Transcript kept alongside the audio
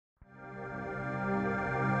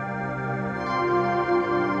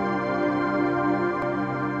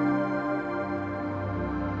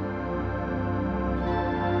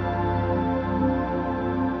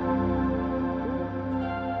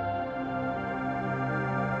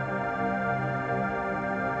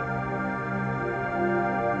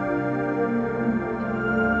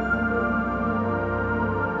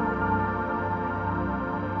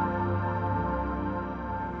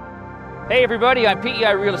Hey everybody, I'm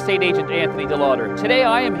PEI real estate agent Anthony Delodder. Today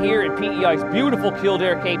I am here in PEI's beautiful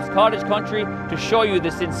Kildare Capes cottage country to show you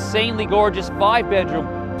this insanely gorgeous 5-bedroom,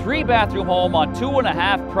 3-bathroom home on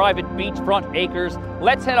 2.5 private beachfront acres.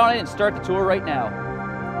 Let's head on in and start the tour right now.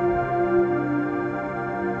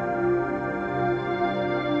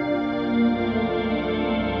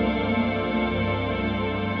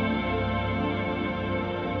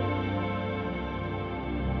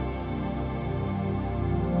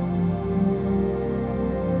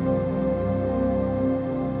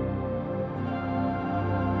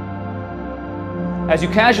 As you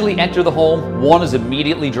casually enter the home, one is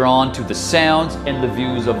immediately drawn to the sounds and the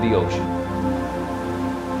views of the ocean.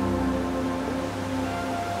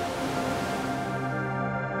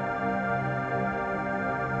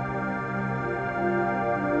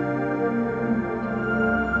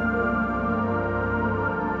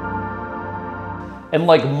 And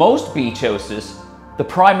like most beach houses, the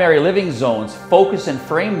primary living zones focus and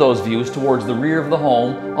frame those views towards the rear of the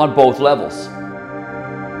home on both levels.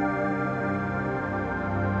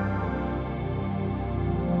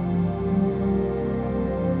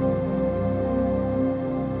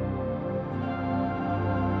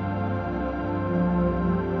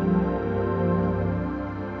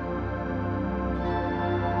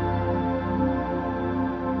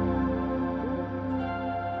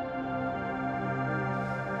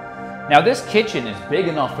 Now this kitchen is big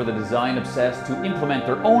enough for the design obsessed to implement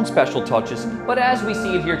their own special touches, but as we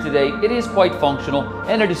see it here today, it is quite functional,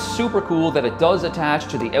 and it is super cool that it does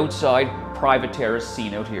attach to the outside private terrace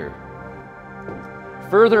seen out here.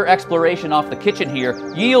 Further exploration off the kitchen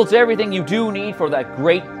here yields everything you do need for that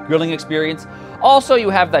great grilling experience. Also, you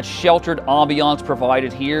have that sheltered ambiance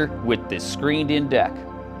provided here with this screened-in deck.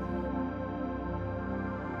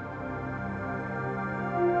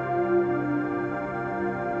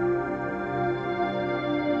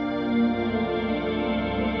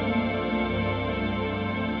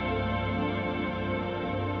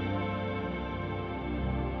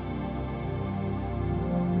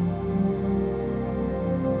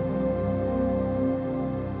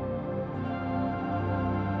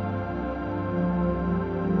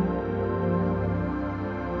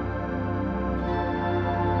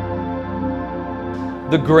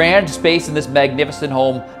 The grand space in this magnificent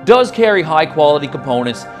home does carry high quality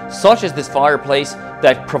components, such as this fireplace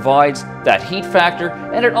that provides that heat factor,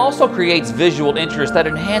 and it also creates visual interest that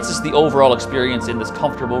enhances the overall experience in this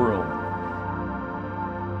comfortable room.